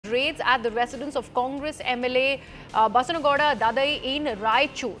raids at the residence of Congress MLA Basanagouda Daddal in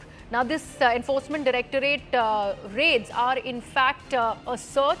Raichur. Now, this Enforcement Directorate raids are in fact a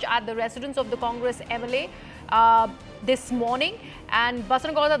search at the residence of the Congress MLA this morning. And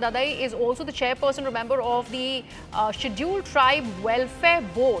Basanagouda Daddal is also the chairperson, remember, of the Scheduled Tribe Welfare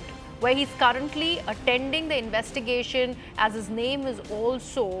Board, where he's currently attending the investigation, as his name is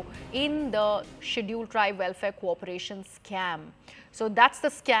also in the Scheduled Tribe Welfare Corporation scam. So that's the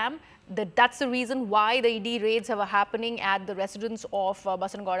scam. That's the reason why the ED raids are happening at the residence of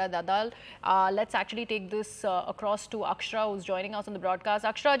Basanagouda Daddal. Let's actually take this across to Akshara, who's joining us on the broadcast.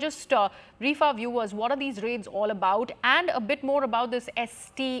 Akshara, just brief our viewers, what are these raids all about, and a bit more about this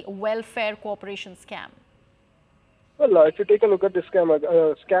ST Welfare Corporation scam. Well, if you take a look at this scam,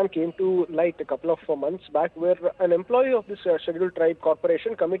 scam came to light a couple of months back, where an employee of this Scheduled Tribe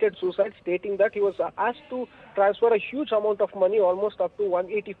Corporation committed suicide, stating that he was asked to transfer a huge amount of money, almost up to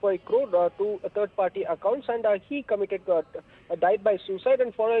 185 crore to third-party accounts, and he died by suicide.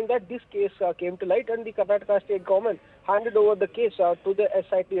 And following that, this case came to light, and the Karnataka state government handed over the case to the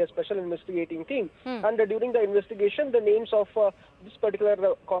SIT, a special investigating team. And during the investigation, the names of this particular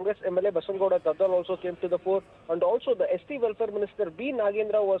Congress MLA Basanagouda Daddal also came to the fore, and also the ST Welfare Minister B.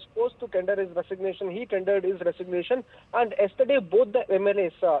 Nagendra was forced to tender his resignation. He tendered his resignation, and yesterday both the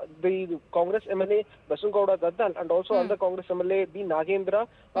MLAs, the Congress MLA Basanagouda Daddal and also other Congress MLA B. Nagendra,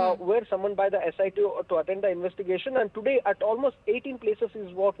 were summoned by the SIT to attend the investigation. And today, at almost 18 places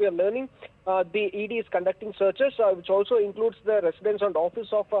is what we are learning, the ED is conducting searches, which also includes the residence and office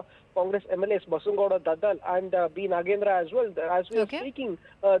of Congress MLAs Basanagouda Daddal and B. Nagendra as well. As we are speaking,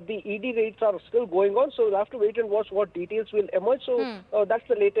 the ED raids are still going on, so we'll have to wait and watch what details will emerge. So that's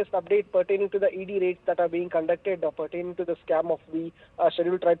the latest update pertaining to the ED raids that are being conducted pertaining to the scam of the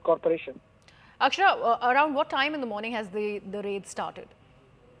Scheduled Tribe Corporation. Akshara, around what time in the morning has the raid started?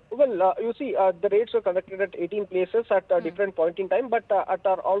 Well, you see, the raids were conducted at 18 places at a different point in time, but at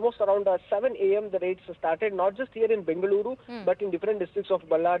almost around 7 a.m. the raids started, not just here in Bengaluru, but in different districts of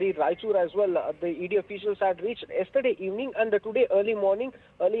Ballari, Raichur as well. The ED officials had reached yesterday evening, and today early in the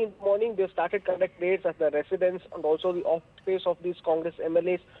morning, they started conduct raids at the residence and also the office space of these Congress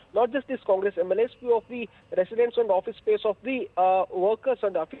MLAs. Not just these Congress MLAs, few of the residents and office space of the workers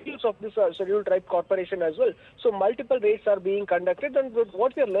and officials of this Scheduled Tribe Corporation as well. So multiple raids are being conducted, and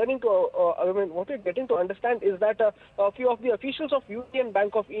what we are learning to, what we're getting to understand is that a few of the officials of Union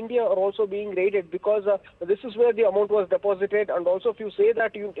Bank of India are also being raided, because this is where the amount was deposited. And also, if you say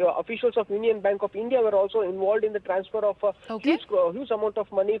that officials of Union Bank of India were also involved in the transfer of huge amount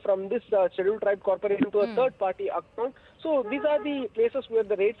of money from this Scheduled Tribe Corporation to a third-party account. So these are the places where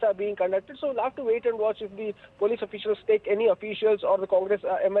the raids are being conducted. So we'll have to wait and watch if the police officials take any officials or the Congress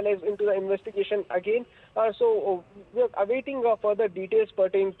MLAs into the investigation again. So we're awaiting further details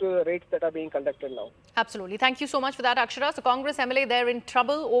pertaining to the raids that are being conducted now. Absolutely. Thank you so much for that, Akshara. So Congress MLA, they're in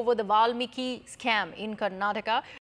trouble over the Valmiki scam in Karnataka.